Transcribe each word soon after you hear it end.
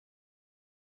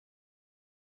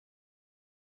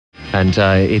And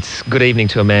it's good evening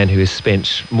to a man who has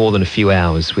spent more than a few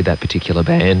hours with that particular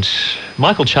band,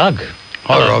 Michael Chugg.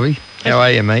 Hi, Robbie. How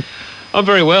are you, mate? I'm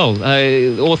very well.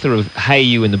 Author of Hey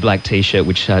You in the Black T-shirt,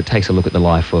 which takes a look at the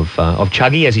life of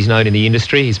Chuggy, as he's known in the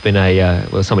industry. He's been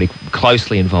somebody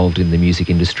closely involved in the music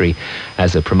industry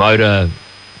as a promoter,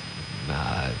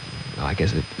 I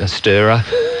guess a stirrer,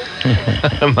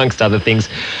 amongst other things,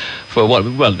 for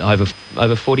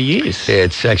over 40 years. Yeah,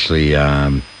 it's actually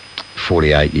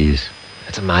 48 years.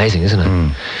 That's amazing, isn't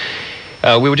it?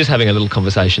 We were just having a little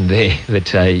conversation there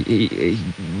that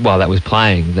while that was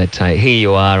playing, that here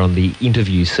you are on the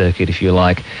interview circuit, if you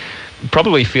like,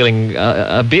 probably feeling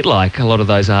a bit like a lot of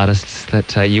those artists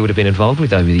that you would have been involved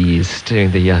with over the years doing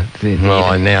the well,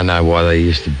 I now know why they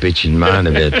used to bitch and moan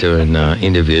about doing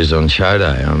interviews on show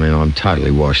day. I mean, I'm totally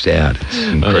washed out. It's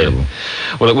incredible. Oh,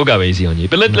 yeah. Well, we'll go easy on you,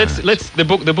 but let's the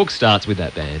book starts with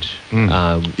that band,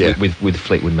 with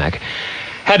Fleetwood Mac.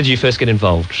 How did you first get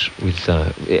involved with...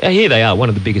 here they are, one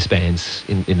of the biggest bands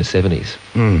in the 70s.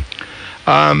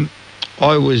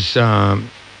 I was...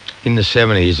 in the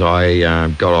 70s, I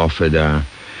got offered a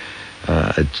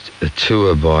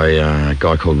tour by a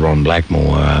guy called Ron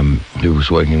Blackmore, who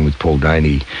was working with Paul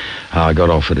Dainty. I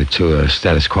got offered a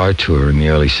status quo tour in the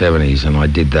early 70s, and I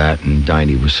did that, and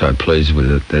Dainty was so pleased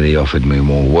with it that he offered me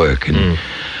more work. And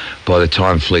by the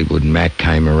time Fleetwood Mac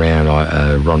came around,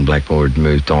 Ron Blackmore had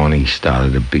moved on. He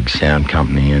started a big sound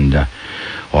company, and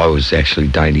I was actually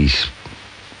Dainty's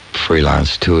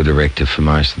freelance tour director for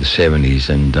most of the 70s.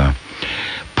 And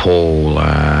Paul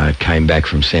came back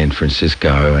from San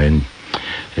Francisco, and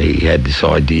he had this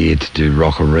idea to do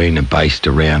rock arena based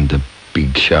around the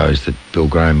big shows that Bill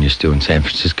Graham used to do in San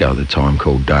Francisco at the time,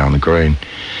 called Day on the Green.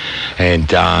 And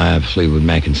Fleetwood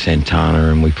Mac and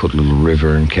Santana, and we put Little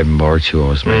River and Kevin Borich, who I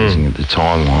was managing at the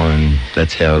time, on, and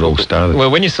that's how it all started. Well,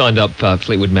 when you signed up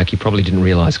Fleetwood Mac, you probably didn't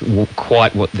realise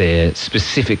quite what their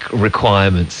specific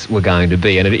requirements were going to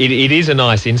be, and it is a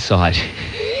nice insight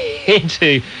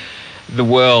into the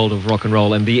world of rock and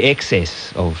roll and the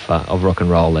excess of rock and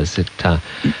roll as it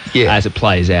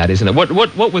plays out, isn't it? What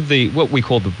we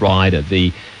call the rider,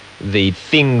 the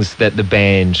things that the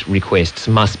band requests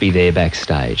must be there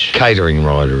backstage. Catering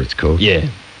rider, it's called. Yeah.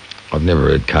 I've never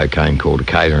heard cocaine called a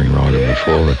catering rider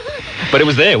before. But it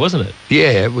was there, wasn't it?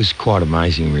 Yeah, it was quite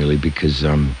amazing, really, because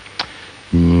no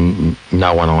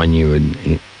one I knew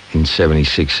in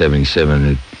 76,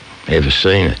 77 had ever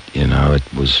seen it. You know,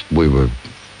 we were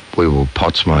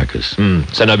pot smokers.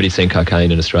 So nobody's seen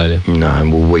cocaine in Australia? No,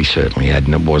 well, we certainly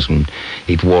hadn't.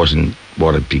 It wasn't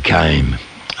what it became.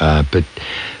 But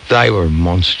they were a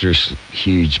monstrous,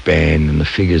 huge band, and the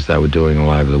figures they were doing all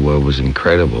over the world was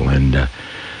incredible. And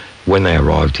when they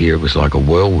arrived here, it was like a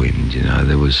whirlwind. You know,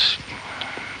 there was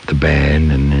the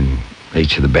band, and then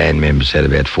each of the band members had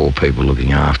about 4 people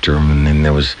looking after them, and then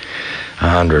there was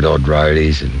 100-odd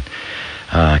roadies and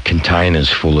containers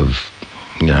full of...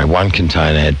 You know, one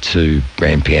container had 2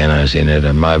 grand pianos in it,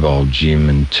 a mobile gym,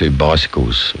 and 2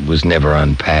 bicycles. It was never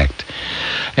unpacked.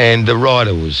 And the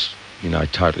rider was, you know,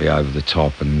 totally over the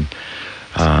top. And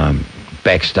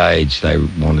backstage, they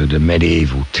wanted a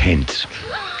medieval tent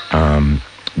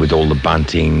with all the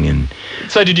bunting. And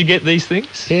so did you get these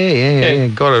things? Yeah,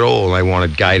 got it all. They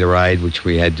wanted Gatorade, which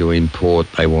we had to import.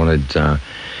 They wanted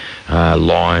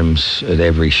limes at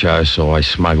every show, so I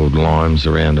smuggled limes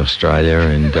around Australia,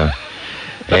 and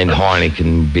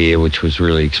Heineken beer, which was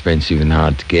really expensive and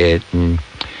hard to get. And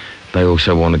they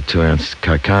also wanted 2 ounces of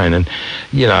cocaine. And,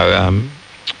 you know,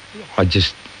 I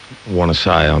just want to say,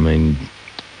 I mean,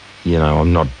 you know,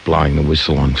 I'm not blowing the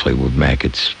whistle on Fleetwood Mac.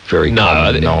 It's very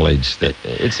common knowledge that...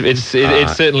 It's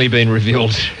certainly been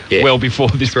revealed well before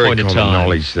this point in time. It's very common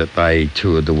knowledge that they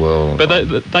toured the world.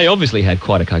 But they obviously had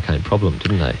quite a cocaine problem,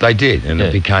 didn't they? They did, and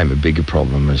it became a bigger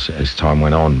problem as time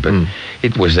went on. But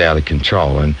it was out of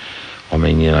control. And I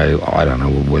mean, you know, I don't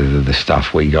know whether the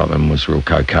stuff we got them was real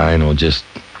cocaine or just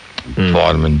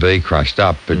vitamin B crushed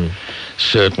up, but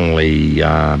certainly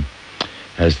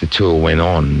as the tour went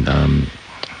on,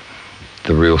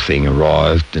 the real thing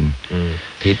arrived, and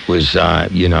it was,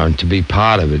 you know, and to be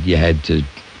part of it, you had to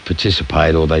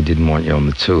participate or they didn't want you on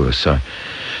the tour. So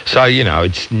you know,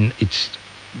 it's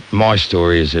my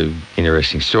story is an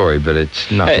interesting story, but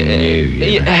it's nothing new.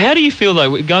 You know? How do you feel,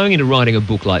 though, going into writing a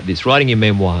book like this, writing your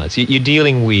memoirs? You're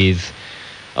dealing with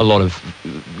a lot of,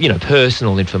 you know,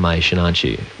 personal information, aren't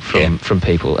you, from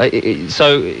people?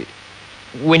 So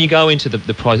when you go into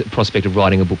the prospect of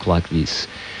writing a book like this,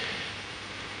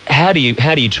 how do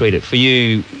you treat it? For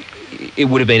you, it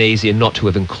would have been easier not to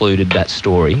have included that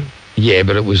story. Yeah,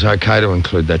 but it was okay to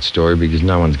include that story because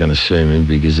no one's going to sue me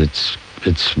because it's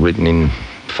written in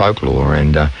folklore,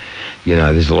 and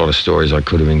there's a lot of stories I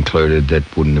could have included that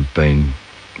wouldn't have been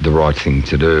the right thing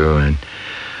to do. And,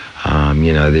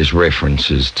 there's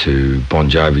references to Bon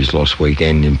Jovi's Lost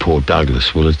Weekend in Port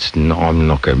Douglas. Well, I'm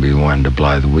not going to be the one to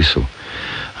blow the whistle.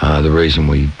 The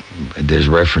reason there's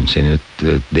reference in it,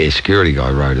 their security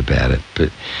guy wrote about it.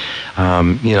 But,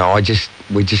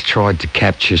 we just tried to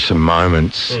capture some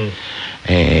moments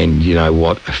and,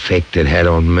 what effect it had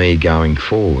on me going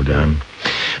forward.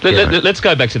 Let's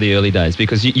go back to the early days,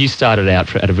 because you started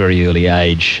out at a very early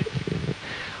age.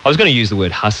 I was going to use the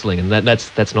word hustling, and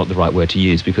that's not the right word to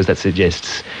use, because that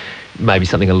suggests maybe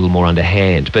something a little more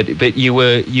underhand. But you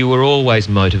were always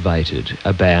motivated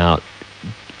about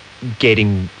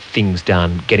getting things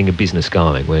done, getting a business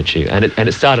going, weren't you? And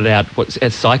it started out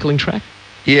at cycling track.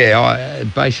 Yeah, I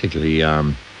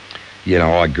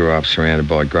grew up surrounded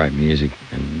by great music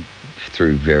and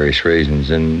through various reasons,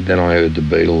 and then I heard the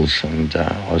Beatles, and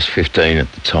I was 15 at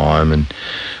the time, and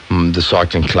the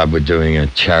cycling club were doing a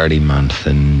charity month,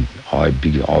 and I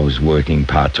was working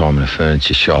part-time in a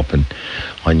furniture shop, and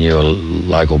I knew a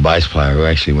local bass player who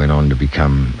actually went on to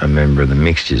become a member of the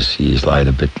Mixtures years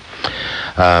later. But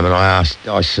and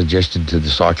I suggested to the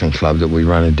cycling club that we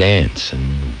run a dance.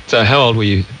 And so how old were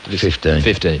you? 15.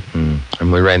 15.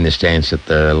 And we ran this dance at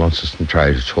the Launceston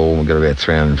Traders Hall. We got about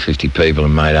 350 people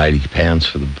and made £80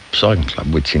 for the cycling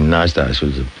club, which in those days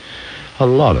was a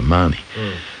lot of money.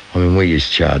 I mean, we used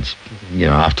to charge,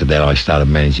 after that I started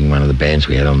managing one of the bands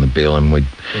we had on the bill, and we'd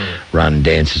run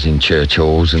dances in church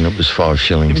halls, and it was 5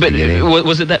 shillings to get in.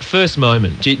 Was it that first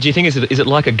moment? Do you think is it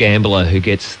like a gambler who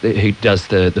does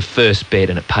the first bet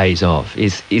and it pays off?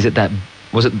 Was it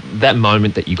that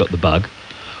moment that you got the bug?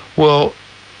 Well,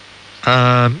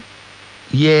 yeah,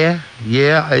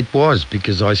 it was,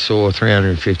 because I saw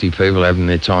 350 people having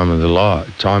their time of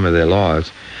their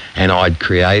lives, and I'd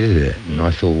created it, and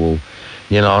I thought, well,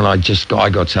 and I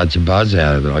got such a buzz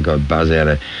out of it. I got a buzz out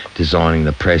of designing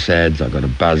the press ads. I got a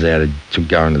buzz out of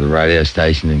going to the radio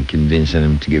station and convincing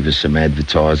them to give us some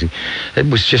advertising. It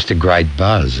was just a great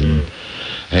buzz. And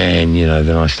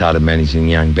then I started managing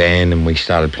a young band, and we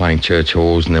started playing church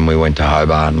halls, and then we went to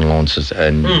Hobart and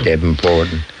Launceston and Devonport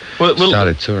and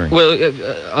started touring. Well,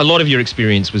 a lot of your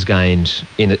experience was gained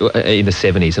in the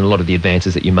 70s, and a lot of the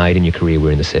advances that you made in your career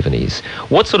were in the 70s.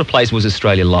 What sort of place was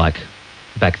Australia like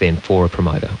back then for a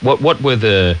promoter? What was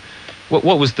the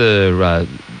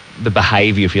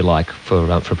behaviour, if you like,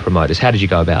 for promoters? How did you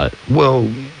go about it?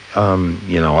 Well,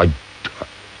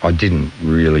 I didn't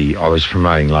really. I was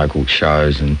promoting local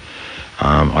shows, and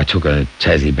I took a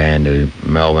Tassie band to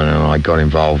Melbourne, and I got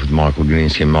involved with Michael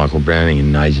Ginnins and Michael Browning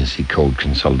in an agency called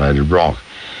Consolidated Rock,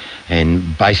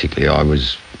 and basically I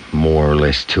was more or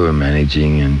less tour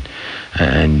managing and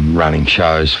running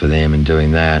shows for them and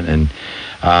doing that. And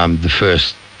the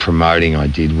first promoting I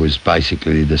did was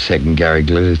basically the second Gary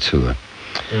Glitter tour.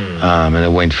 And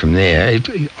it went from there.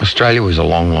 Australia was a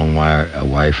long, long way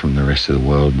away from the rest of the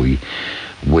world.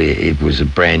 It was a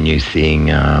brand new thing.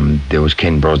 There was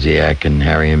Ken Brodziak and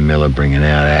Harry and Miller bringing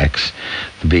out acts.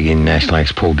 The big international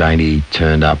acts. Paul Dainty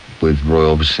turned up with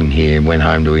Roy Orbison here, went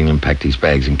home to England, packed his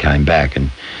bags and came back, and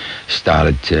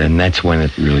and that's when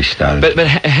it really started. But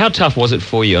how tough was it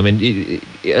for you? I mean,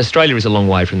 Australia is a long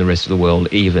way from the rest of the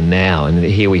world even now, and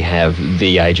here we have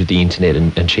the age of the internet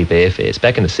and cheap airfares.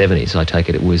 Back in the 70s, I take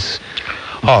it was...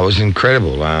 Oh, it was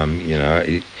incredible.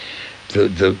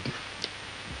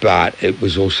 But it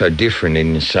was also different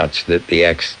in such that the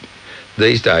acts...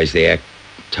 These days, the act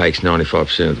takes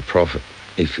 95% of the profit,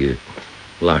 if you're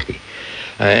lucky.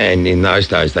 And in those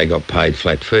days, they got paid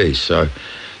flat fees, so...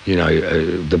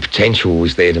 the potential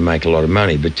was there to make a lot of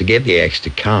money, but to get the acts to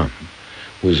come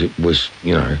was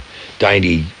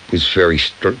Dainty was very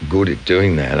good at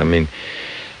doing that. I mean,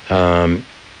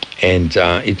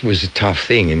 it was a tough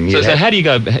thing. And so how do you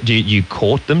go? Do you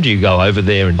court them? Do you go over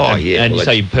there and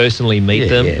so you personally meet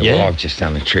them? Yeah. Well, I've just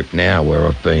done a trip now where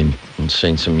I've been and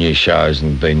seen some new shows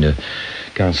and been to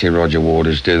go and see Roger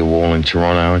Waters do the Wall in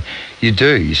Toronto. And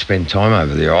you spend time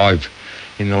over there.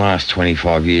 In the last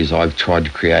 25 years, I've tried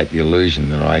to create the illusion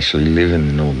that I actually live in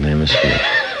the Northern Hemisphere.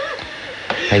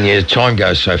 And time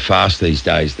goes so fast these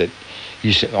days that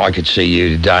I could see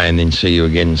you today and then see you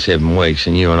again in 7 weeks,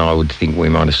 and you and I would think we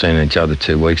might have seen each other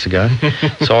 2 weeks ago.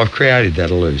 So I've created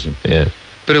that illusion. Yeah.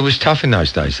 But it was tough in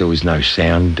those days. There was no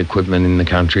sound equipment in the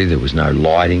country. There was no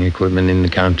lighting equipment in the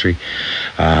country.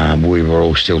 We were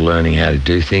all still learning how to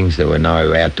do things. There were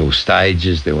no outdoor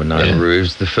stages. There were no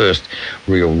roofs. The first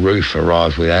real roof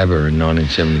arrived with Abba in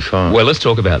 1975. Well, let's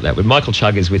talk about that. Michael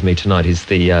Chugg is with me tonight. He's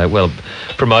the,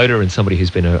 promoter and somebody who's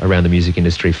been around the music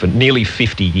industry for nearly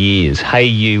 50 years. Hey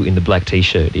You in the Black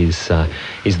T-shirt is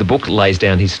the book that lays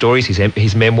down his stories,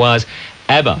 his memoirs.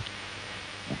 Abba,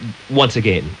 once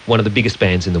again, one of the biggest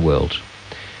bands in the world.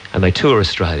 And they tour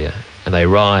Australia and they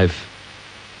arrive.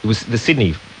 It was the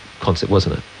Sydney concert,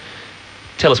 wasn't it?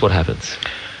 Tell us what happens.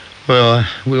 Well,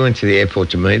 we went to the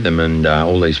airport to meet them, and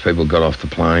all these people got off the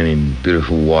plane in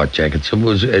beautiful white jackets.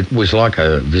 It was like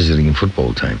a visiting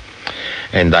football team.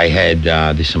 And they had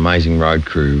this amazing road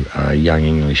crew, young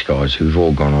English guys who've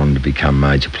all gone on to become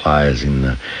major players in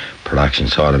the production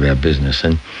side of our business.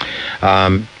 And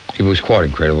it was quite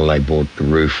incredible. They brought the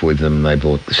roof with them, they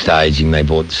brought the staging, they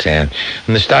brought the sound.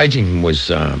 And the staging was,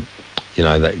 this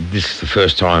is the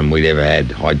first time we'd ever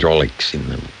had hydraulics in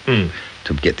them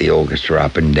to get the orchestra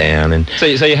up and down. And so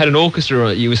you had an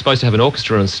orchestra, you were supposed to have an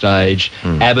orchestra on stage,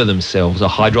 Abba themselves, a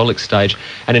hydraulic stage,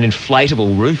 and an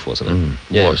inflatable roof, wasn't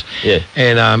it? It was. Yeah.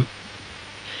 And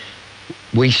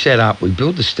we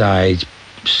built the stage,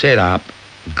 set up,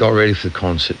 got ready for the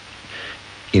concert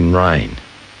in rain.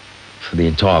 For the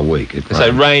entire week.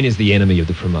 So rain is the enemy of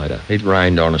the promoter. It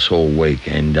rained on us all week,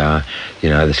 and the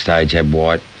stage had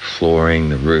white flooring,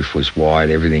 the roof was white,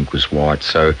 everything was white.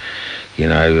 So,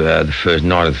 the first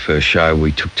night of the first show,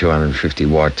 we took 250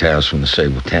 white towels from the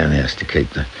Seagull Townhouse to keep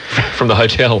the from the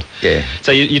hotel. Yeah.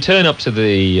 So you turn up to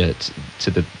the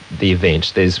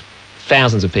event. There's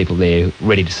thousands of people there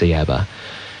ready to see Abba,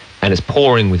 and it's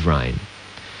pouring with rain.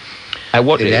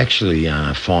 It actually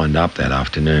fined up that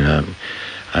afternoon.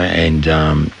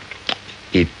 The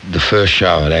first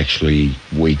show,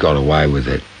 we got away with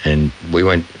it, and we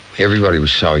went. Everybody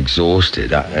was so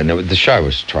exhausted, and the show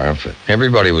was triumphant.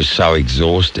 Everybody was so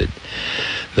exhausted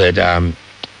that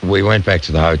we went back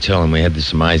to the hotel and we had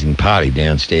this amazing party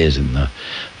downstairs in the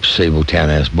Seagull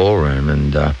Townhouse ballroom,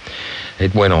 and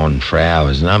it went on for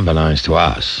hours. And unbeknownst to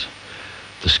us,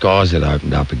 the skies had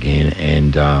opened up again,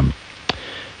 and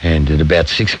at about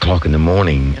 6 o'clock in the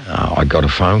morning, I got a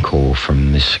phone call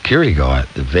from this security guy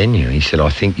at the venue. He said, "I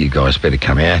think you guys better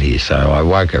come out here." So I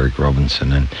woke Eric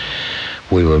Robinson, and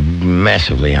we were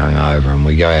massively hungover, and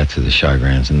we go out to the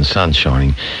showgrounds, and the sun's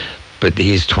shining. But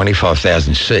here's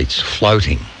 25,000 seats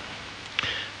floating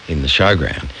in the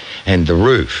showground. And the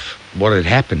roof, what had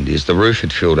happened is the roof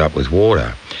had filled up with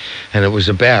water, and it was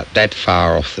about that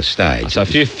far off the stage. So a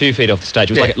few feet off the stage.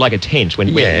 It was like a tent when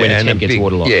a tent gets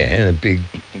waterlogged. Yeah, and a big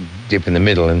dip in the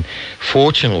middle. And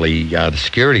fortunately, the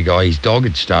security guy, his dog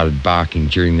had started barking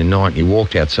during the night, and he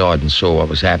walked outside and saw what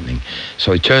was happening.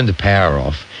 So he turned the power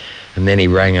off, and then he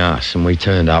rang us, and we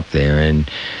turned up there.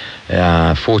 And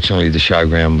fortunately, the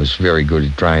showground was very good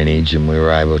at drainage, and we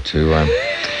were able to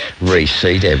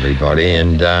reseat everybody,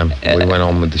 and we went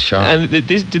on with the show. And did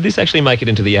this actually make it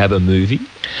into the Abba movie?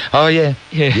 Oh, yeah.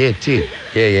 Yeah, it did.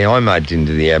 Yeah, I made it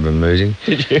into the Abba movie.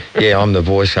 Did you? Yeah, I'm the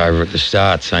voiceover at the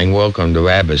start saying, "Welcome to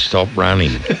Abba, stop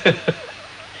running."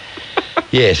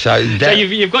 Yeah, so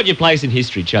you've got your place in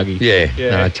history, Chuggy. Yeah,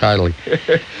 no, totally.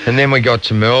 And then we got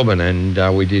to Melbourne, and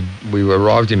we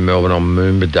arrived in Melbourne on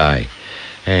Moomba Day,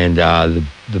 and the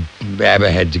Abba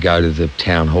had to go to the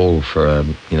town hall for a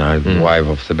wave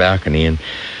off the balcony, and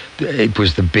it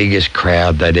was the biggest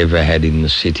crowd they'd ever had in the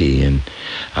city, and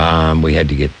we had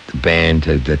to get the band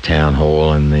to the town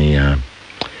hall, and the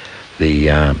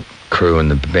crew and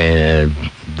the band,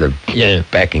 the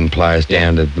backing players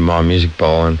down to the My Music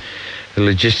Bowl, and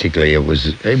logistically it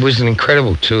was an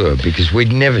incredible tour because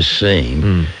we'd never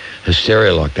seen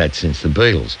hysteria like that since the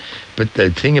Beatles. But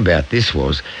the thing about this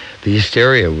was the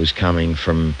hysteria was coming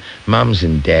from mums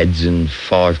and dads and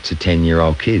 5 to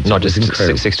 10-year-old kids. Not just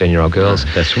 16-year-old girls.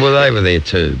 They were there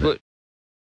too. But